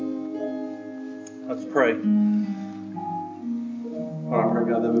Let's pray. Lord, I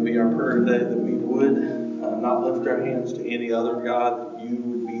pray, God, that would be our prayer today, that we would not lift our hands to any other God, that you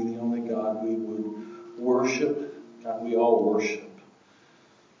would be the only God we would worship. God, we all worship.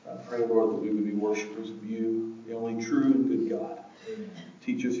 I pray, Lord, that we would be worshipers of you, the only true and good God.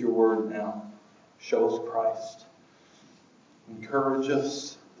 Teach us your word now. Show us Christ. Encourage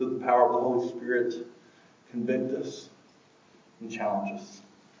us through the power of the Holy Spirit. Convict us and challenge us.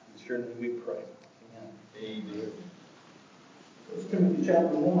 In your name we pray. Amen. Amen. 1 Timothy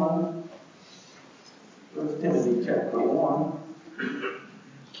chapter 1. 1 Timothy chapter 1.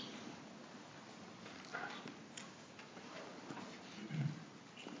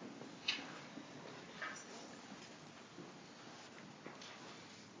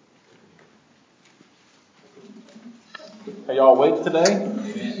 Are y'all awake today?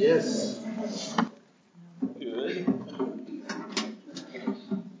 Yes. Good.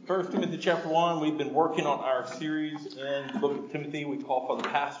 1 Timothy chapter 1, we've been working on our series in the book of Timothy. We call for the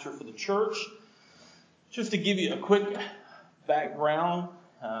pastor for the church. Just to give you a quick background,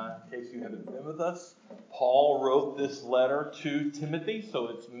 in case you haven't been with us, Paul wrote this letter to Timothy, so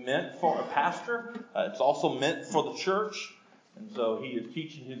it's meant for a pastor. It's also meant for the church. And so he is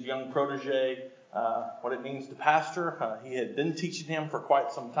teaching his young protege what it means to pastor. He had been teaching him for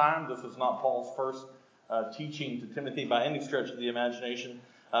quite some time. This was not Paul's first teaching to Timothy by any stretch of the imagination.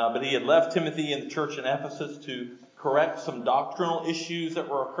 But he had left Timothy in the church in Ephesus to correct some doctrinal issues that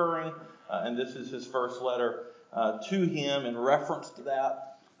were occurring. And this is his first letter to him in reference to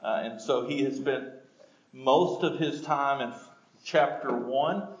that. And so he has spent most of his time in chapter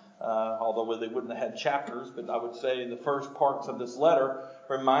 1, although they wouldn't have had chapters, but I would say the first parts of this letter,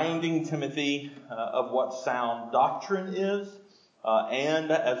 reminding Timothy of what sound doctrine is,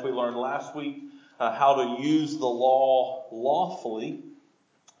 and as we learned last week, how to use the law lawfully.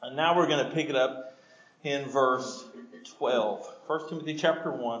 And now we're going to pick it up in verse 12. 1 Timothy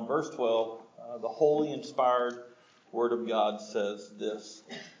chapter 1, verse 12, the holy inspired word of God says this: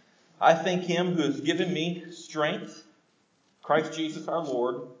 I thank him who has given me strength, Christ Jesus our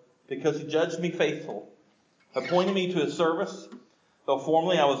Lord, because he judged me faithful, appointed me to his service, though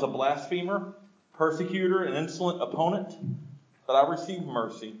formerly I was a blasphemer, persecutor, and insolent opponent, but I received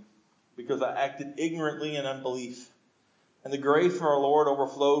mercy, because I acted ignorantly in unbelief. And the grace of our Lord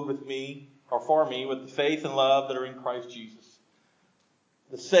overflowed with me, or for me, with the faith and love that are in Christ Jesus.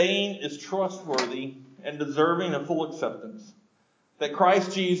 The saying is trustworthy and deserving of full acceptance, that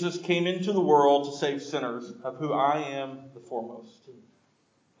Christ Jesus came into the world to save sinners, of who I am the foremost.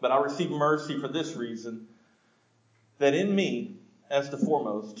 But I received mercy for this reason, that in me, as the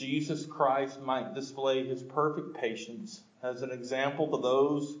foremost, Jesus Christ might display his perfect patience as an example to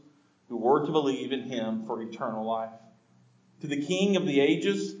those who were to believe in him for eternal life. To the King of the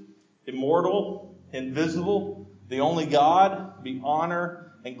ages, immortal, invisible, the only God, be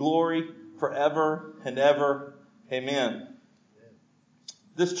honor and glory forever and ever. Amen.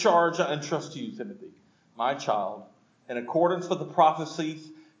 This charge I entrust to you, Timothy, my child, in accordance with the prophecies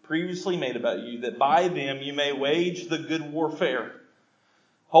previously made about you, that by them you may wage the good warfare,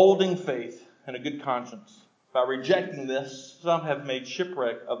 holding faith and a good conscience. By rejecting this, some have made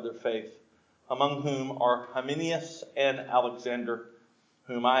shipwreck of their faith, among whom are Hymenaeus and Alexander,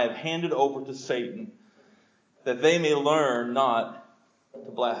 whom I have handed over to Satan, that they may learn not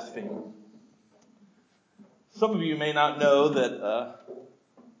to blaspheme. Some of you may not know that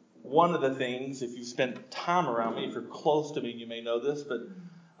one of the things, if you've spent time around me, if you're close to me, you may know this, but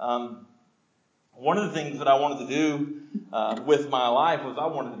one of the things that I wanted to do with my life was I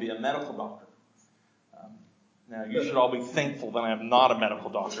wanted to be a medical doctor. Now, you should all be thankful that I am not a medical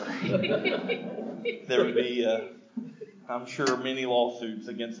doctor. There would be, I'm sure, many lawsuits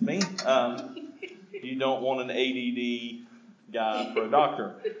against me. You don't want an ADD guy for a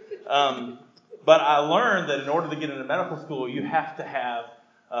doctor. But I learned that in order to get into medical school, you have to have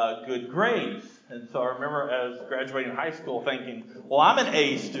good grades. And so I remember as graduating high school thinking, well, I'm an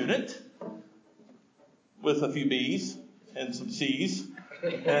A student with a few B's and some C's.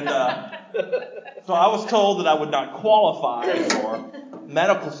 And so I was told that I would not qualify for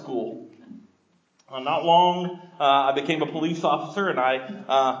medical school. Not long, I became a police officer, and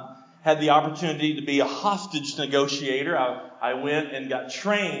I had the opportunity to be a hostage negotiator. I went and got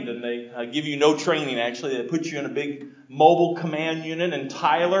trained, and they give you no training, actually. They put you in a big mobile command unit in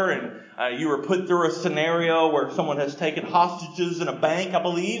Tyler, and you were put through a scenario where someone has taken hostages in a bank, I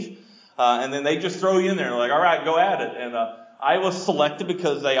believe, and then they just throw you in there, like, all right, go at it. And I was selected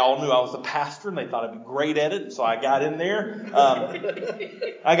because they all knew I was a pastor, and they thought I'd be great at it, and so I got in there.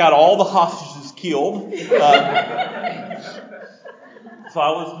 I got all the hostages killed. So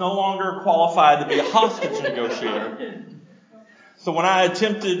I was no longer qualified to be a hostage negotiator. So when I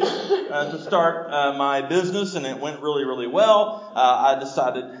attempted to start my business, and it went really, really well, I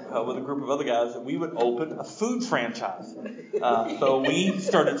decided with a group of other guys that we would open a food franchise. So we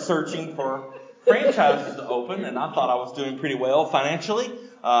started searching for franchises to open, and I thought I was doing pretty well financially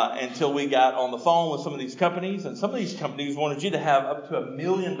until we got on the phone with some of these companies. And some of these companies wanted you to have up to $1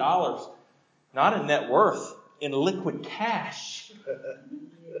 million, not in net worth, in liquid cash.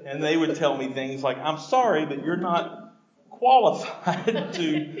 And they would tell me things like, I'm sorry, but you're not qualified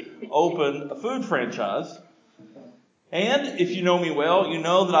to open a food franchise. And if you know me well, you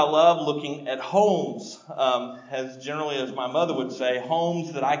know that I love looking at homes. As my mother would say,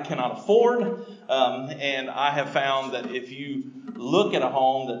 homes that I cannot afford. And I have found that if you look at a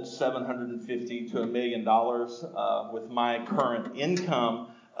home that's $750,000 to $1 million with my current income,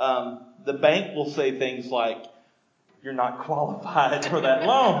 the bank will say things like, you're not qualified for that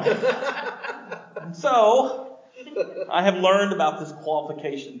loan. And so I have learned about this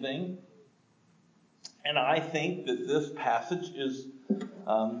qualification thing. And I think that this passage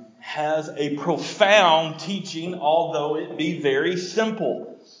has a profound teaching, although it be very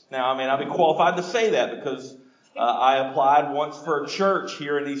simple. Now, I may not be qualified to say that because I applied once for a church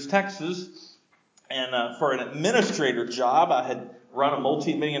here in East Texas. And for an administrator job, I had run a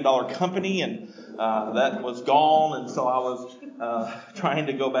multi-million-dollar company, and that was gone. And so I was trying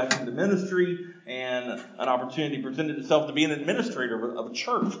to go back into ministry, and an opportunity presented itself to be an administrator of a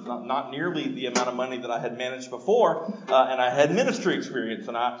church. Not nearly the amount of money that I had managed before, and I had ministry experience.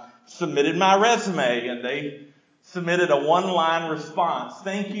 And I submitted my resume, and they submitted a one-line response.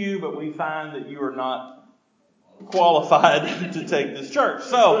 Thank you, but we find that you are not qualified to take this church.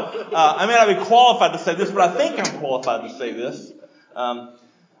 So, I may not be qualified to say this, but I think I'm qualified to say this.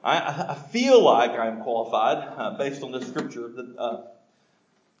 I feel like I'm qualified, based on this scripture, that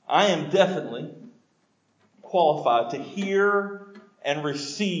I am definitely qualified to hear and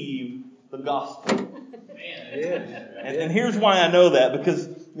receive the gospel. And here's why I know that, because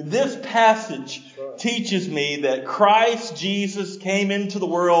this passage teaches me that Christ Jesus came into the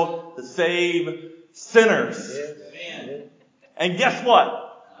world to save sinners. And guess what?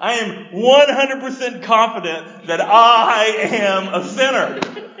 I am 100% confident that I am a sinner.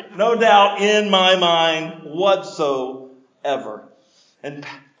 No doubt in my mind whatsoever. And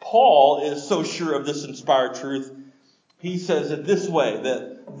Paul is so sure of this inspired truth. He says it this way,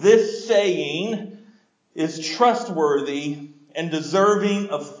 that this saying is trustworthy and deserving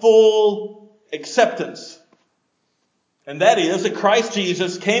of full acceptance. And that is that Christ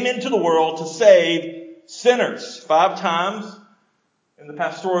Jesus came into the world to save sinners. 5 times in the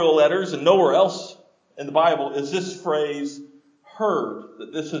pastoral letters and nowhere else in the Bible is this phrase heard,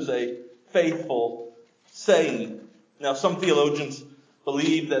 that this is a faithful saying. Now, some theologians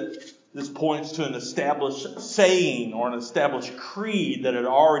believe that this points to an established saying or an established creed that had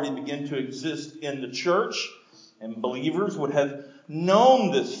already begun to exist in the church, and believers would have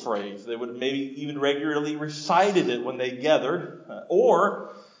known this phrase. They would have maybe even regularly recited it when they gathered.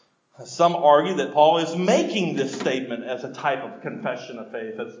 Or some argue that Paul is making this statement as a type of confession of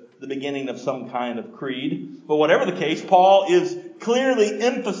faith, as the beginning of some kind of creed. But whatever the case, Paul is clearly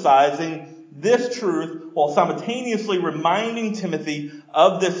emphasizing this truth while simultaneously reminding Timothy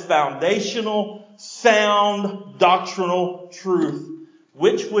of this foundational, sound, doctrinal truth,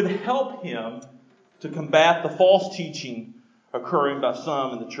 which would help him to combat the false teaching occurring by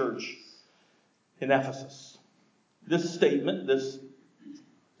some in the church in Ephesus. This statement, this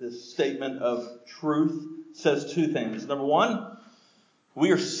statement of truth says 2 things. Number 1,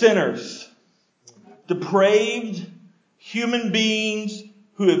 we are sinners, depraved human beings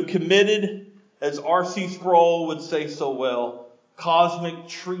who have committed, as R.C. Sproul would say so well, cosmic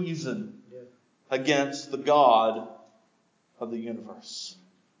treason against the God of the universe.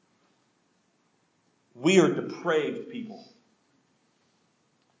 We are depraved people.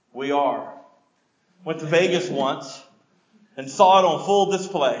 We are. Went to Vegas once and saw it on full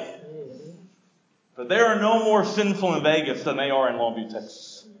display. But there are no more sinful in Vegas than they are in Longview,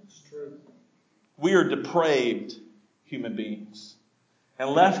 Texas. We are depraved human beings. And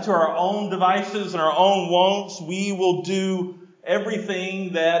left to our own devices and our own wants, we will do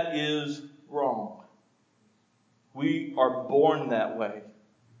everything that is wrong. We are born that way.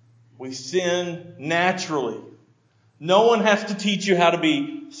 We sin naturally. No one has to teach you how to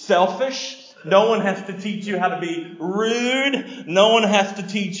be selfish. No one has to teach you how to be rude. No one has to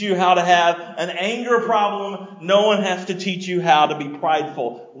teach you how to have an anger problem. No one has to teach you how to be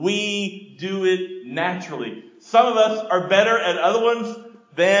prideful. We do it naturally. Some of us are better at other ones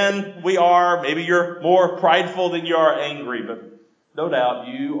than we are. Maybe you're more prideful than you are angry, but No doubt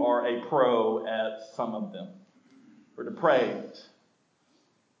you are a pro at some of them. We're depraved.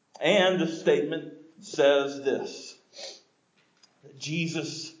 And the statement says this, that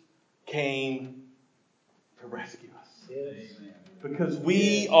Jesus came to rescue us. Yes. Because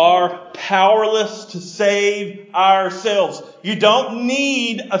we are powerless to save ourselves. You don't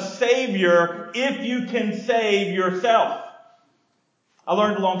need a Savior if you can save yourself. I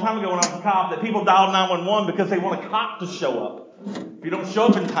learned a long time ago when I was a cop that people dial 911 because they want a cop to show up. If you don't show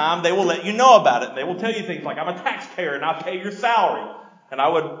up in time, they will let you know about it. And they will tell you things like, I'm a taxpayer and I pay your salary. And I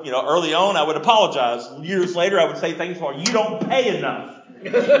would, early on, I would apologize. Years later, I would say things like, you don't pay enough.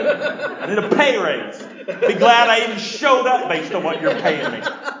 I need a pay raise. Be glad I even showed up based on what you're paying me.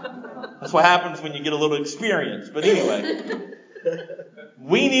 That's what happens when you get a little experience. But anyway,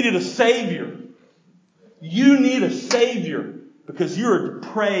 we needed a Savior. You need a Savior because you're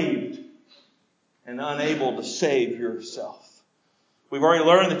depraved and unable to save yourself. We've already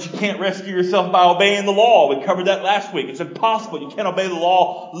learned that you can't rescue yourself by obeying the law. We covered that last week. It's impossible. You can't obey the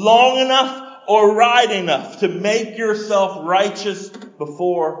law long enough or right enough to make yourself righteous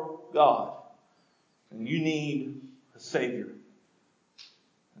before God. And you need a Savior.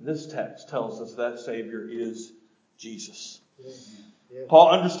 And this text tells us that Savior is Jesus. Yeah. Paul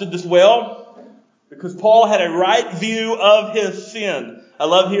understood this well because Paul had a right view of his sin. I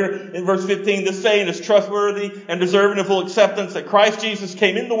love here in verse 15, this saying is trustworthy and deserving of full acceptance that Christ Jesus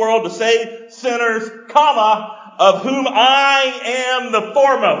came into the world to save sinners, of whom I am the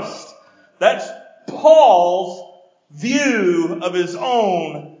foremost. That's Paul's view of his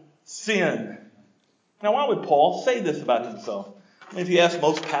own sin. Now, why would Paul say this about himself? I mean, if you ask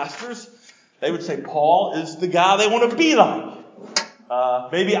most pastors, they would say Paul is the guy they want to be like.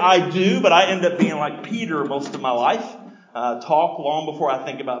 Maybe I do, but I end up being like Peter most of my life. Talk long before I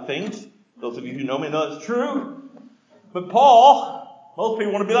think about things. Those of you who know me know it's true. But Paul, most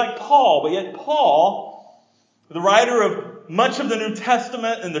people want to be like Paul, but yet Paul, the writer of much of the New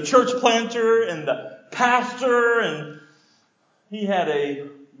Testament and the church planter and the pastor, and he had a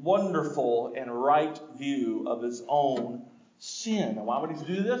wonderful and right view of his own sin. And why would he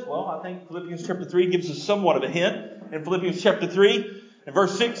do this? Well, I think Philippians chapter 3 gives us somewhat of a hint. In Philippians chapter 3, in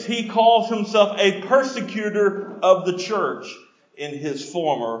verse 6, he calls himself a persecutor of the church in his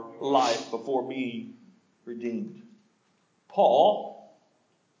former life before being redeemed. Paul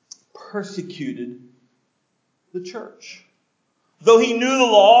persecuted the church. Though he knew the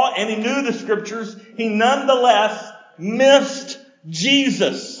law and he knew the scriptures, he nonetheless missed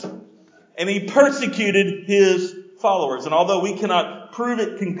Jesus. And he persecuted his followers. And although we cannot prove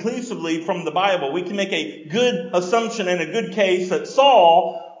it conclusively from the Bible, we can make a good assumption and a good case that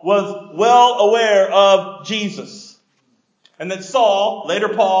Saul was well aware of Jesus. And that Saul, later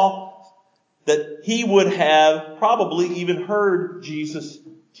Paul, that he would have probably even heard Jesus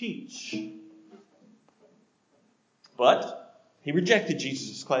teach. But he rejected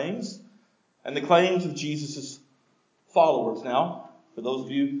Jesus' claims and the claims of Jesus' followers. Now, for those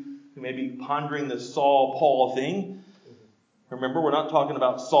of you who may be pondering this Saul-Paul thing, remember, we're not talking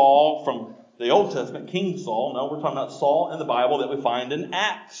about Saul from the Old Testament, King Saul. No, we're talking about Saul in the Bible that we find in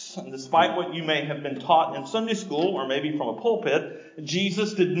Acts. And despite what you may have been taught in Sunday school or maybe from a pulpit,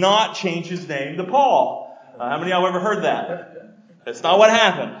 Jesus did not change his name to Paul. How many of y'all ever heard that? That's not what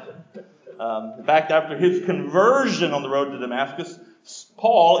happened. In fact, after his conversion on the road to Damascus,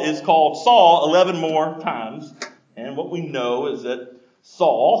 Paul is called Saul 11 more times. And what we know is that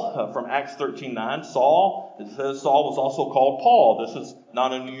Saul, from Acts 13:9, it says Saul was also called Paul. This is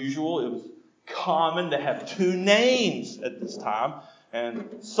not unusual. It was common to have two names at this time.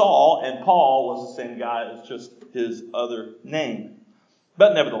 And Saul and Paul was the same guy as just his other name.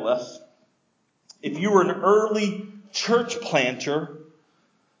 But nevertheless, if you were an early church planter,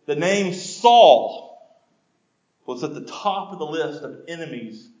 the name Saul was at the top of the list of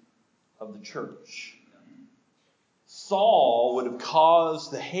enemies of the church. Saul would have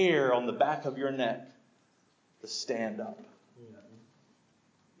caused the hair on the back of your neck to stand up.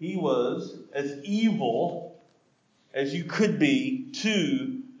 He was as evil as you could be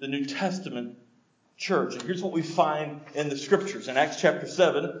to the New Testament church. And here's what we find in the scriptures. In Acts chapter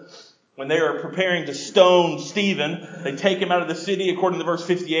 7, when they are preparing to stone Stephen, they take him out of the city according to verse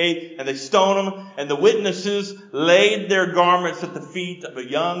 58, and they stone him. And the witnesses laid their garments at the feet of a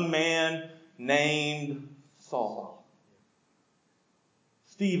young man named Saul.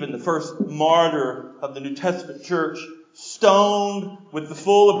 Stephen, the first martyr of the New Testament church, stoned with the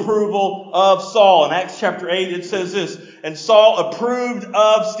full approval of Saul. In Acts chapter 8, it says this, and Saul approved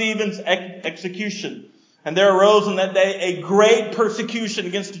of Stephen's execution. And there arose on that day a great persecution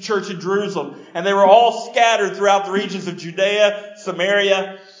against the church in Jerusalem. And they were all scattered throughout the regions of Judea,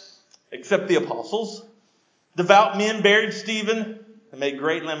 Samaria, except the apostles. Devout men buried Stephen and made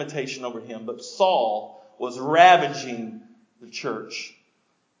great lamentation over him. But Saul was ravaging the church.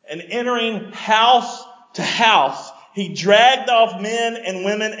 And entering house to house, he dragged off men and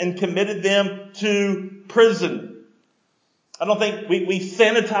women and committed them to prison. I don't think we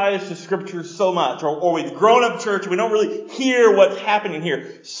sanitize the scriptures so much, or we've grown up church, we don't really hear what's happening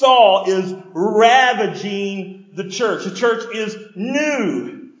here. Saul is ravaging the church. The church is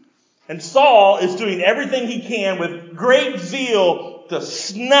new. And Saul is doing everything he can with great zeal to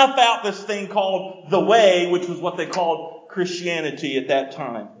snuff out this thing called the Way, which was what they called Christianity at that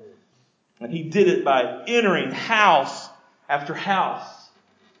time. And he did it by entering house after house.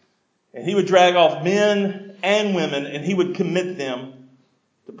 And he would drag off men and women, and he would commit them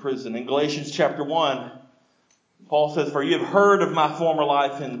to prison. In Galatians chapter 1, Paul says, "For you have heard of my former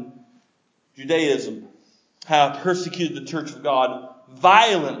life in Judaism, how I persecuted the church of God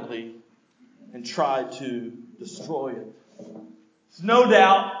violently and tried to destroy it." There's no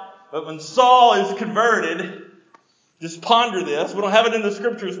doubt that when Saul is converted, just ponder this. We don't have it in the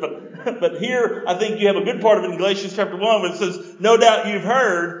scriptures, but here I think you have a good part of it in Galatians chapter 1 when it says, "No doubt you've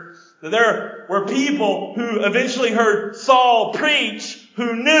heard that there were people who eventually heard Saul preach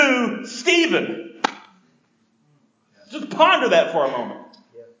who knew Stephen." Just ponder that for a moment.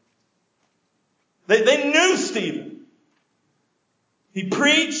 They knew Stephen. He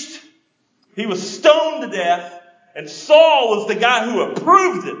preached. He was stoned to death. And Saul was the guy who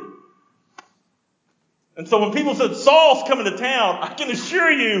approved it. And so when people said Saul's coming to town, I can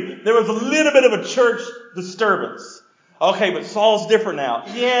assure you there was a little bit of a church disturbance. Okay, but Saul's different now.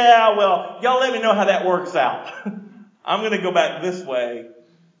 Yeah, well, y'all let me know how that works out. I'm going to go back this way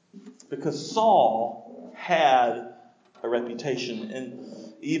because Saul had a reputation.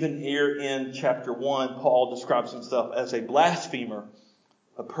 And even here in chapter 1, Paul describes himself as a blasphemer,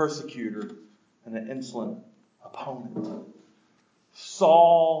 a persecutor, and an insolent opponent.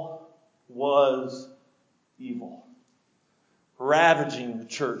 Saul was evil, ravaging the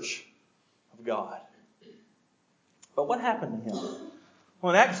church of God. But what happened to him?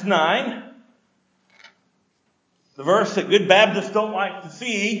 Well, in Acts 9, the verse that good Baptists don't like to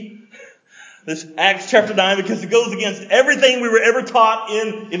see, this Acts chapter 9, because it goes against everything we were ever taught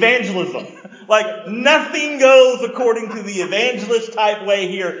in evangelism. Like, nothing goes according to the evangelist type way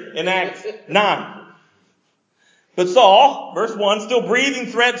here in Acts 9. But Saul, verse 1, still breathing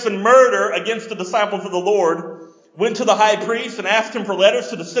threats and murder against the disciples of the Lord, went to the high priest and asked him for letters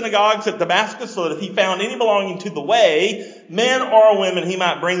to the synagogues at Damascus so that if he found any belonging to the Way, men or women, he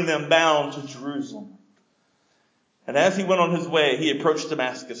might bring them bound to Jerusalem. And as he went on his way, he approached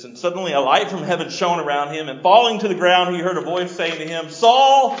Damascus, and suddenly a light from heaven shone around him, and falling to the ground, he heard a voice saying to him,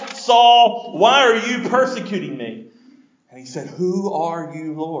 "Saul, Saul, why are you persecuting me?" And he said, "Who are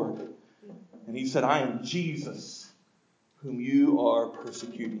you, Lord?" And he said, "I am Jesus, whom you are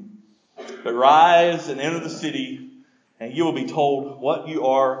persecuting. But rise and enter the city, and you will be told what you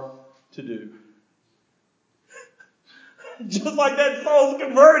are to do." Just like that, Saul's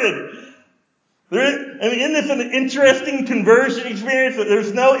converted. Isn't this an interesting conversion experience that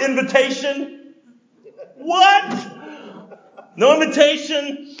there's no invitation? What? No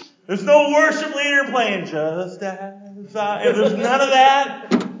invitation. There's no worship leader playing "Just As I Am." There's none of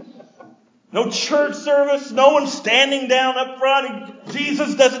that. No church service. No one standing down up front.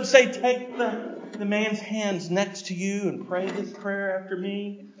 Jesus doesn't say, "Take the man's hands next to you and pray this prayer after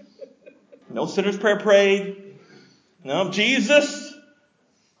me." No sinner's prayer prayed. No, Jesus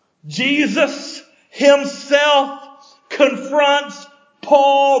himself confronts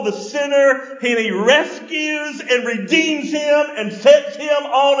Paul, the sinner, and he rescues and redeems him and sets him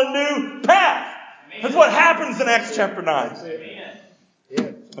on a new path. That's what happens in Acts chapter 9.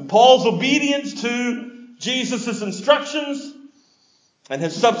 And Paul's obedience to Jesus' instructions and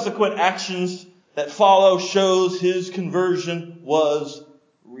his subsequent actions that follow shows his conversion was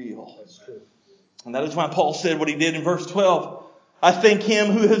real. That's true. And that is why Paul said what he did in verse 12. "I thank him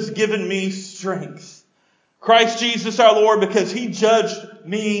who has given me strength, Christ Jesus our Lord, because he judged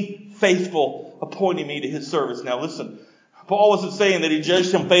me faithful, appointing me to his service." Now listen, Paul wasn't saying that he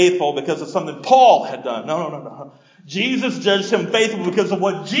judged him faithful because of something Paul had done. No. Jesus judged him faithful because of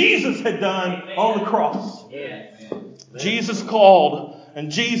what Jesus had done on the cross. Amen. Jesus called,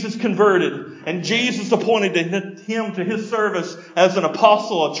 and Jesus converted, and Jesus appointed him to his service as an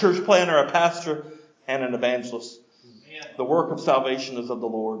apostle, a church planter, a pastor, and an evangelist. Amen. The work of salvation is of the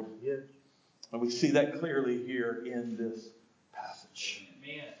Lord. Yes. And we see that clearly here in this passage.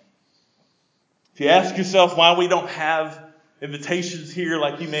 Amen. If you ask yourself why we don't have invitations here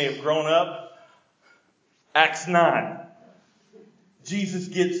like you may have grown up, Acts 9. Jesus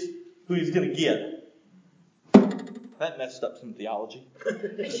gets who he's going to get. That messed up some theology.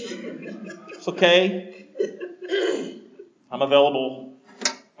 It's okay. I'm available.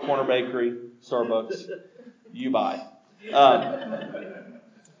 Corner Bakery, Starbucks. You buy.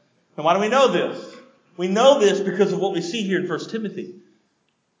 And why do we know this? We know this because of what we see here in 1 Timothy.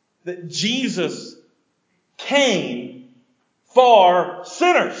 That Jesus came for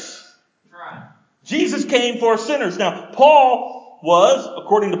sinners. Right. Jesus came for sinners. Now, Paul was,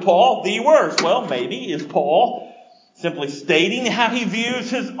 according to Paul, the worst. Well, maybe. Is Paul simply stating how he views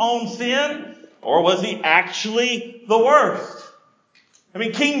his own sin? Or was he actually the worst? I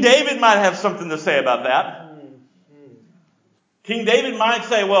mean, King David might have something to say about that. King David might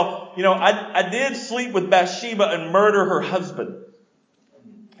say, well, I did sleep with Bathsheba and murder her husband.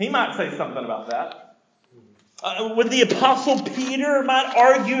 He might say something about that. Would the Apostle Peter might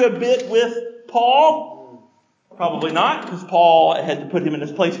argue a bit with Paul? Probably not, because Paul had to put him in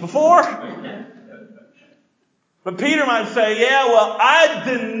his place before. But Peter might say, yeah, well, I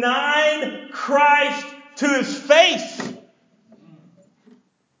denied Christ to his face.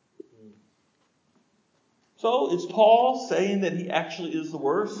 So is Paul saying that he actually is the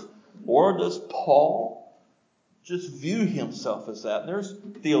worst? Or does Paul just view himself as that? There's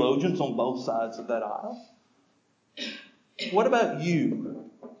theologians on both sides of that aisle. What about you?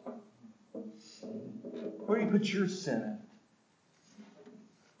 Where do you put your sin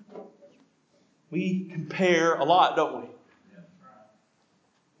in? We compare a lot, don't we?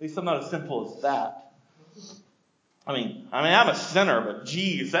 At least I'm not as simple as that. I mean, I'm a sinner, but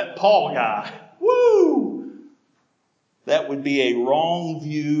geez, that Paul guy, woo! That would be a wrong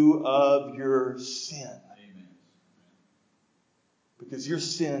view of your sin. Amen. Because your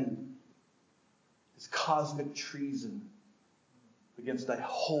sin is cosmic treason against a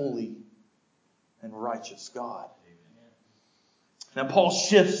holy and righteous God. Now Paul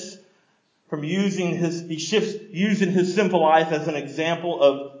shifts from using his sinful life as an example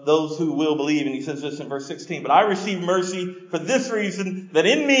of those who will believe. And he says this in verse 16. But I received mercy for this reason, that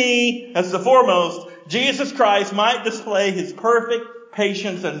in me, as the foremost, Jesus Christ might display his perfect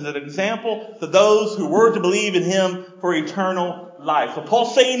patience as an example to those who were to believe in him for eternal life. So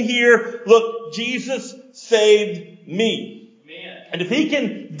Paul's saying here, look, Jesus saved me. Amen. And if he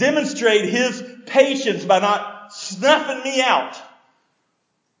can demonstrate his patience by not snuffing me out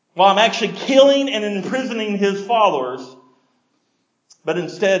while I'm actually killing and imprisoning his followers, but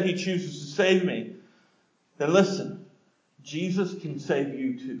instead he chooses to save me, then listen, Jesus can save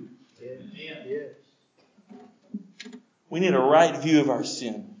you too. Amen. We need a right view of our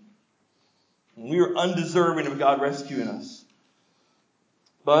sin. And we are undeserving of God rescuing us.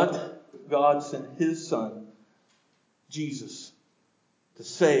 But God sent his Son, Jesus, to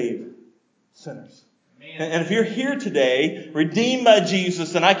save sinners. And if you're here today, redeemed by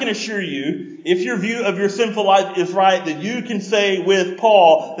Jesus, then I can assure you, if your view of your sinful life is right, that you can say with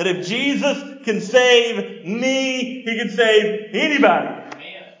Paul, that if Jesus can save me, he can save anybody.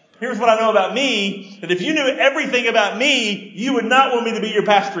 Amen. Here's what I know about me, that if you knew everything about me, you would not want me to be your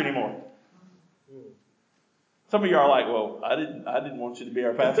pastor anymore. Some of you are like, well, I didn't want you to be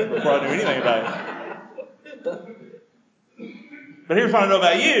our pastor before I knew anything about it. But here's what I know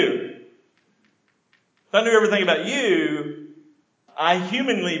about you. If I knew everything about you, I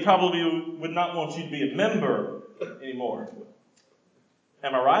humanly probably would not want you to be a member anymore.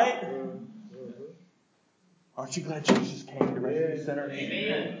 Am I right? Aren't you glad Jesus came to rescue sinners?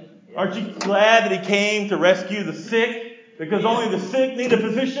 Amen. Aren't you glad that he came to rescue the sick? Because only the sick need a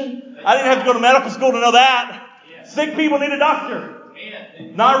physician. I didn't have to go to medical school to know that. Sick people need a doctor.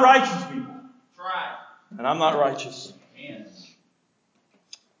 Amen. Not righteous people. That's right. And I'm not righteous. Amen.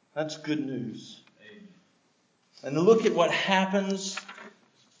 That's good news. And look at what happens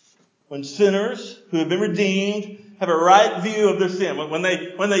when sinners who have been redeemed have a right view of their sin. When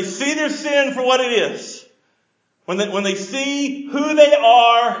they see their sin for what it is. When they see who they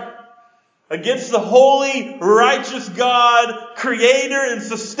are against the holy, righteous God, creator and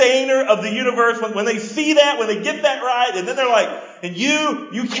sustainer of the universe. When they see that, when they get that right, and then they're like, and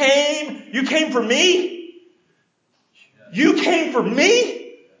you came for me? You came for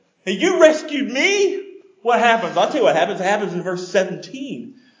me? And you rescued me? What happens? I'll tell you what happens. It happens in verse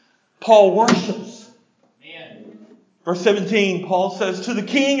 17. Paul worships. Amen. Verse 17, Paul says, to the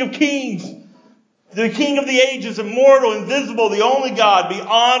King of Kings, the King of the ages, immortal, invisible, the only God, be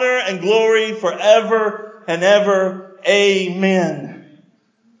honor and glory forever and ever. Amen.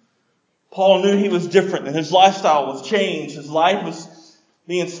 Paul knew he was different and his lifestyle was changed. His life was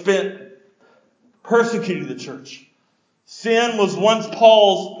being spent persecuting the church. Sin was once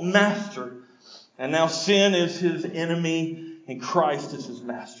Paul's master, and now sin is his enemy and Christ is his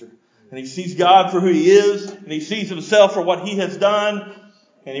master. And he sees God for who he is, and he sees himself for what he has done,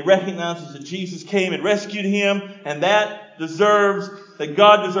 and he recognizes that Jesus came and rescued him, and that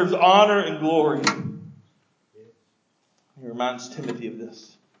God deserves honor and glory. He reminds Timothy of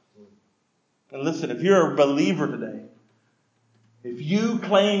this. And listen, if you're a believer today, if you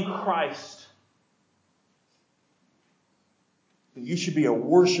claim Christ, then you should be a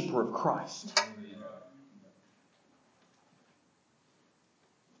worshiper of Christ.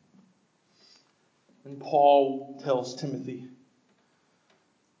 And Paul tells Timothy,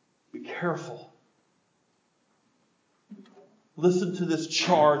 be careful. Listen to this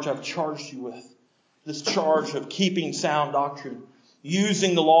charge I've charged you with. This charge of keeping sound doctrine,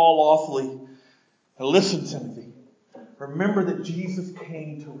 using the law lawfully. And listen, Timothy. Remember that Jesus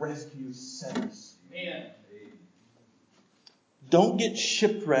came to rescue sinners. Amen. Don't get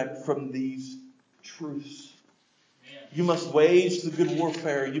shipwrecked from these truths. You must wage the good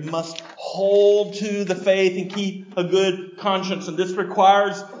warfare. You must hold to the faith and keep a good conscience. And this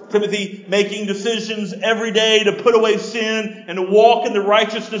requires Timothy making decisions every day to put away sin and to walk in the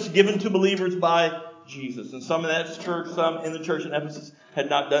righteousness given to believers by Jesus. And some in that church, some in the church in Ephesus had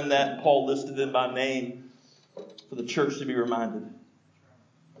not done that. And Paul listed them by name for the church to be reminded.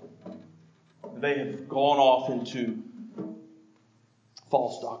 They have gone off into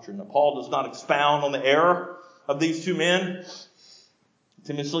false doctrine. Now, Paul does not expound on the error of these two men.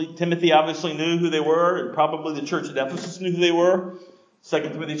 Timothy obviously knew who they were, and probably the church at Ephesus knew who they were. 2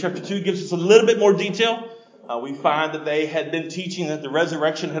 Timothy chapter 2 gives us a little bit more detail. We find that they had been teaching that the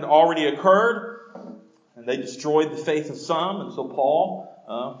resurrection had already occurred, and they destroyed the faith of some. And so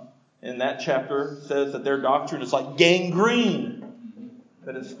Paul, in that chapter, says that their doctrine is like gangrene,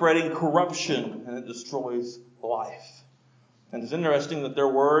 that it's spreading corruption and it destroys life. And it's interesting that their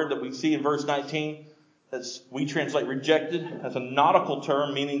word that we see in verse 19, as we translate rejected, as a nautical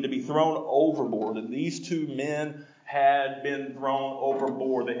term meaning to be thrown overboard. And these two men had been thrown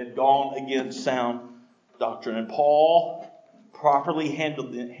overboard. They had gone against sound doctrine. And Paul properly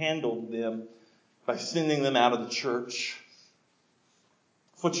handled them by sending them out of the church.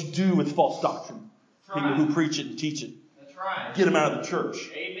 It's what you do with false doctrine. People who preach it and teach it. That's right. Get them out of the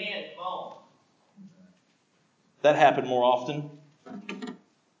church. Amen. Come on. That happened more often.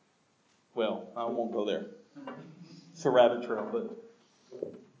 Well, I won't go there. It's a rabbit trail, but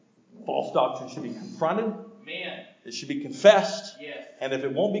false doctrine should be confronted. Amen. It should be confessed. Yes. And if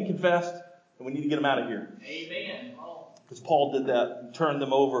it won't be confessed, then we need to get them out of here. Amen. Because Paul did that. He turned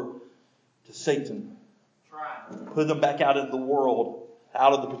them over to Satan. That's right. Put them back out into the world,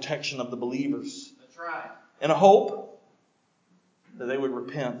 out of the protection of the believers. That's right. In a hope that they would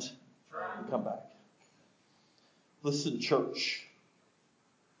repent That's right. and come back. Listen, church.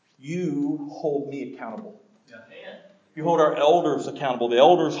 You hold me accountable. Amen. You hold our elders accountable. The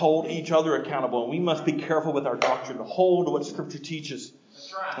elders hold each other accountable. And we must be careful with our doctrine to hold to what Scripture teaches.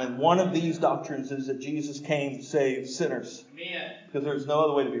 That's right. And one of these doctrines is that Jesus came to save sinners. Amen. Because there's no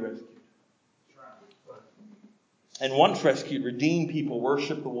other way to be rescued. That's right. And once rescued, redeemed people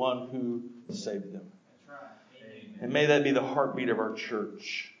worship the one who saved them. That's right. Amen. And may that be the heartbeat of our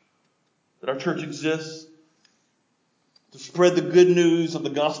church. That our church exists to spread the good news of the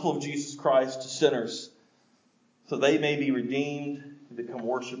gospel of Jesus Christ to sinners, so they may be redeemed and become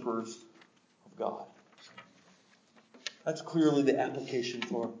worshipers of God. That's clearly the application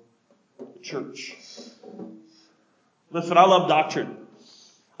for the church. Listen, I love doctrine.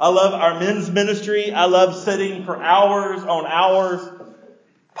 I love our men's ministry. I love sitting for hours on hours,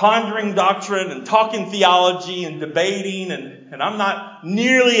 pondering doctrine and talking theology and debating. And I'm not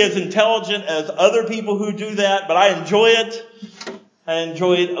nearly as intelligent as other people who do that, but I enjoy it. I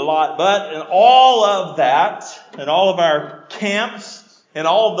enjoy it a lot. But in all of that, in all of our camps, and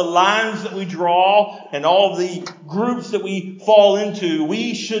all of the lines that we draw, and all of the groups that we fall into,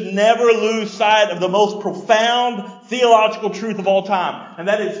 we should never lose sight of the most profound theological truth of all time. And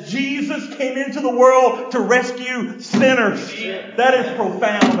that is Jesus came into the world to rescue sinners. Amen. That is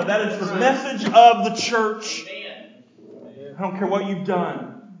profound. And that is the message of the church. Amen. I don't care what you've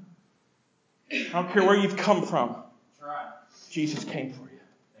done. I don't care where you've come from. That's right. Jesus came for you.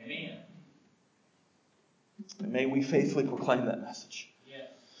 Amen. And may we faithfully proclaim that message. Yes.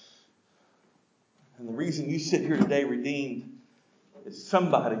 And the reason you sit here today redeemed is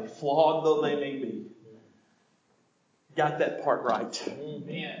somebody, flawed though they may be, got that part right.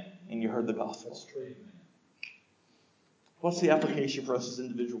 Amen. And you heard the gospel. That's true. What's the application for us as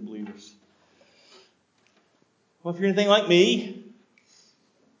individual believers? Well, if you're anything like me,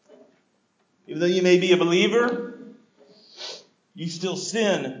 even though you may be a believer, you still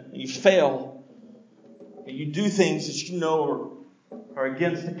sin and you fail. and you do things that you know are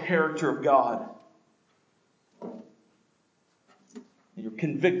against the character of God, and you're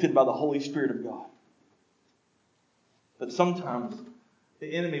convicted by the Holy Spirit of God. But sometimes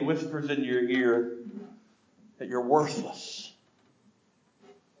the enemy whispers in your ear that you're worthless,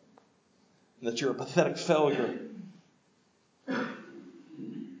 and that you're a pathetic failure. It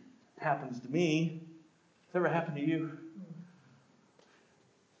happens to me. Has it ever happened to you?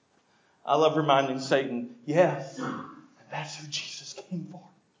 I love reminding Satan, yes, that's who Jesus came for.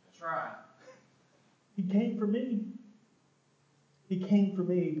 That's right. He came for me. He came for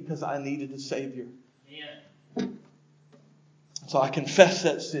me because I needed a Savior. Yeah. So I confess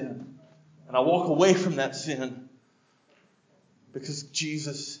that sin. And I walk away from that sin because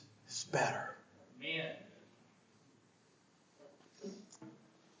Jesus is better. Amen.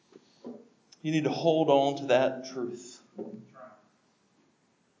 You need to hold on to that truth. That's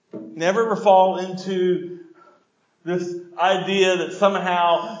right. Never ever fall into this idea that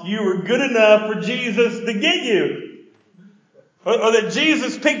somehow you were good enough for Jesus to get you. Or that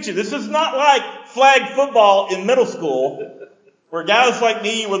Jesus picked you. This is not like flag football in middle school, where guys like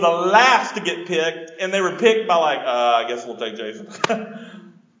me were the last to get picked, and they were picked by I guess we'll take Jason.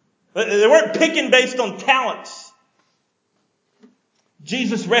 They weren't picking based on talents.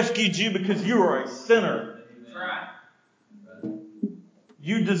 Jesus rescued you because you are a sinner. That's right.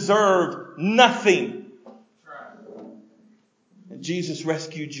 You deserved nothing. That's right. And Jesus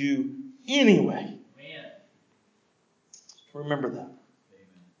rescued you anyway. Amen. Remember that. Amen.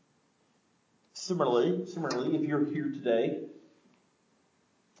 Similarly, if you're here today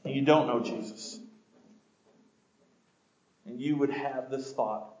and you don't know Jesus, and you would have this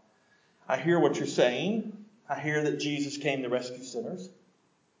thought, I hear what you're saying. I hear that Jesus came to rescue sinners.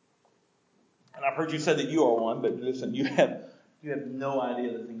 And I've heard you say that you are one, but listen, you have no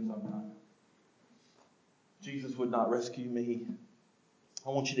idea the things I've done. Jesus would not rescue me. I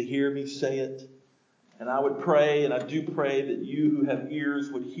want you to hear me say it. And I would pray, and I do pray, that you who have ears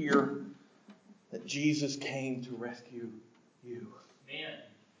would hear that Jesus came to rescue you. Amen.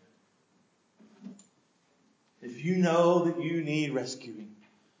 If you know that you need rescuing,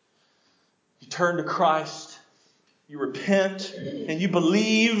 you turn to Christ, you repent, and you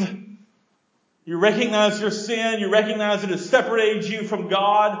believe. You recognize your sin, you recognize it has separated you from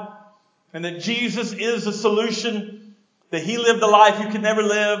God, and that Jesus is the solution, that He lived the life you could never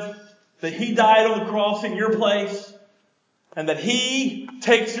live, that He died on the cross in your place, and that He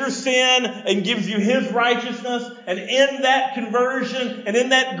takes your sin and gives you His righteousness, and in that conversion and in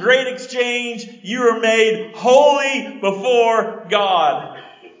that great exchange, you are made holy before God.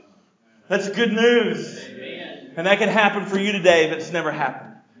 That's good news. Amen. And that can happen for you today if it's never happened.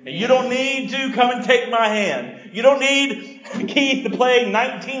 And you don't need to come and take my hand. You don't need Keith to play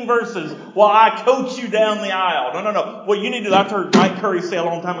 19 verses while I coach you down the aisle. No. What you need to do, I've heard Mike Curry say a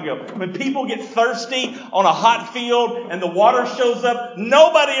long time ago, when people get thirsty on a hot field and the water shows up,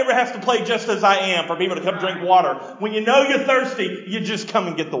 nobody ever has to play Just As I Am for people to come drink water. When you know you're thirsty, you just come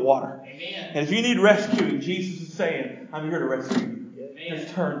and get the water. Amen. And if you need rescuing, Jesus is saying, I'm here to rescue you. Amen.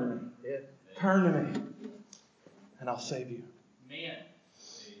 Just turn to me. Turn to me. And I'll save you. Amen.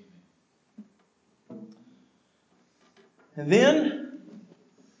 And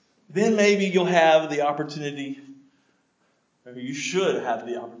then maybe you'll have the opportunity, or you should have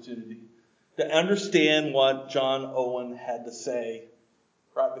the opportunity, to understand what John Owen had to say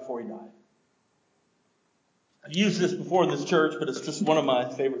right before he died. I've used this before in this church, but it's just one of my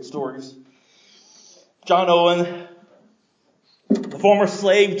favorite stories. John Owen, the former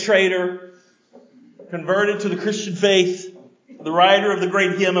slave trader, converted to the Christian faith, the writer of the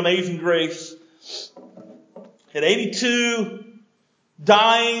great hymn, Amazing Grace. At 82,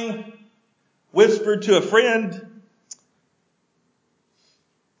 dying, whispered to a friend,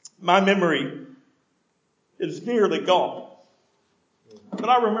 my memory is nearly gone. But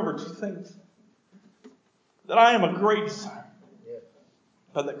I remember two things. That I am a great sinner.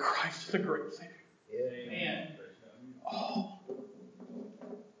 But that Christ is a great Savior. Amen. Oh,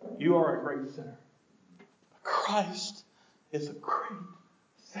 you are a great sinner. But Christ is a great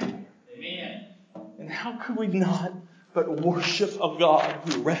Savior. Amen. And how could we not but worship a God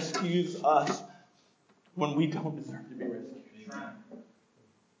who rescues us when we don't deserve to be rescued?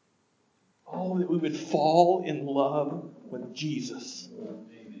 Oh, that we would fall in love with Jesus.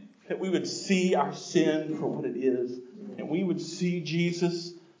 Amen. That we would see our sin for what it is. And we would see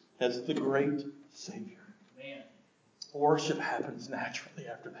Jesus as the great Savior. Amen. Worship happens naturally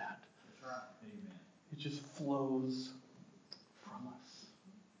after that. That's right. Amen. It just flows from us.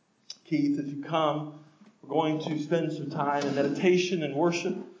 Keith, as you come, we're going to spend some time in meditation and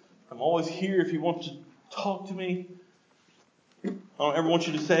worship. I'm always here if you want to Talk to me. I don't ever want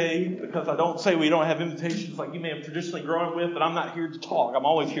you to say, because I don't say we don't have invitations like you may have traditionally grown with, that I'm not here to talk. I'm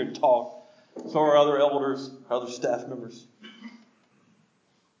always here to talk. So are other elders, other staff members.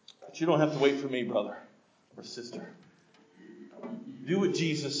 But you don't have to wait for me, brother or sister. Do what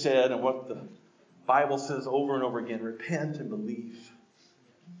Jesus said and what the Bible says over and over again. Repent and believe.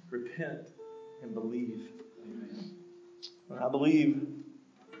 Repent and believe. Amen. And I believe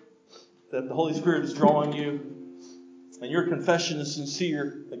that the Holy Spirit is drawing you, and your confession is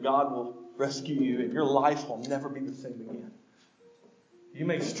sincere, that God will rescue you and your life will never be the same again. You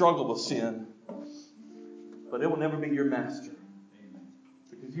may struggle with sin, but it will never be your master.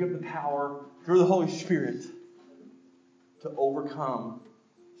 Because you have the power through the Holy Spirit to overcome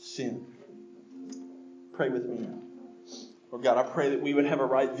sin. Pray with me now. Lord God, I pray that we would have a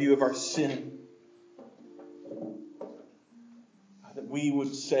right view of our sin. That we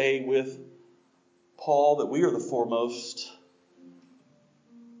would say with Paul that we are the foremost.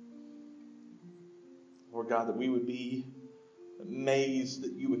 Lord God, that we would be amazed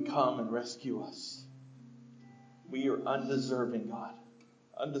that you would come and rescue us. We are undeserving, God.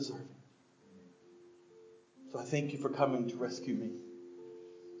 Undeserving. So I thank you for coming to rescue me.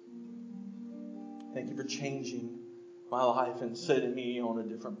 Thank you for changing my life and setting me on a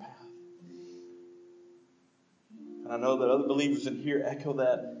different path. And I know that other believers in here echo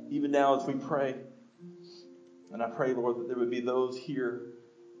that even now as we pray. And I pray, Lord, that there would be those here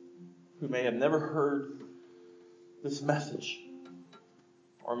who may have never heard this message.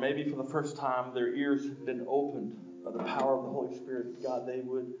 Or maybe for the first time their ears have been opened by the power of the Holy Spirit. God, they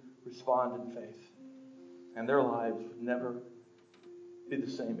would respond in faith. And their lives would never be the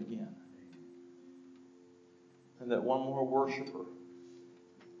same again. And that one more worshiper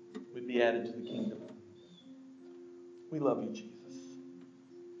would be added to the kingdom. We love you, Jesus.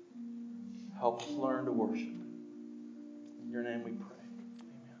 Help us learn to worship. In your name we pray.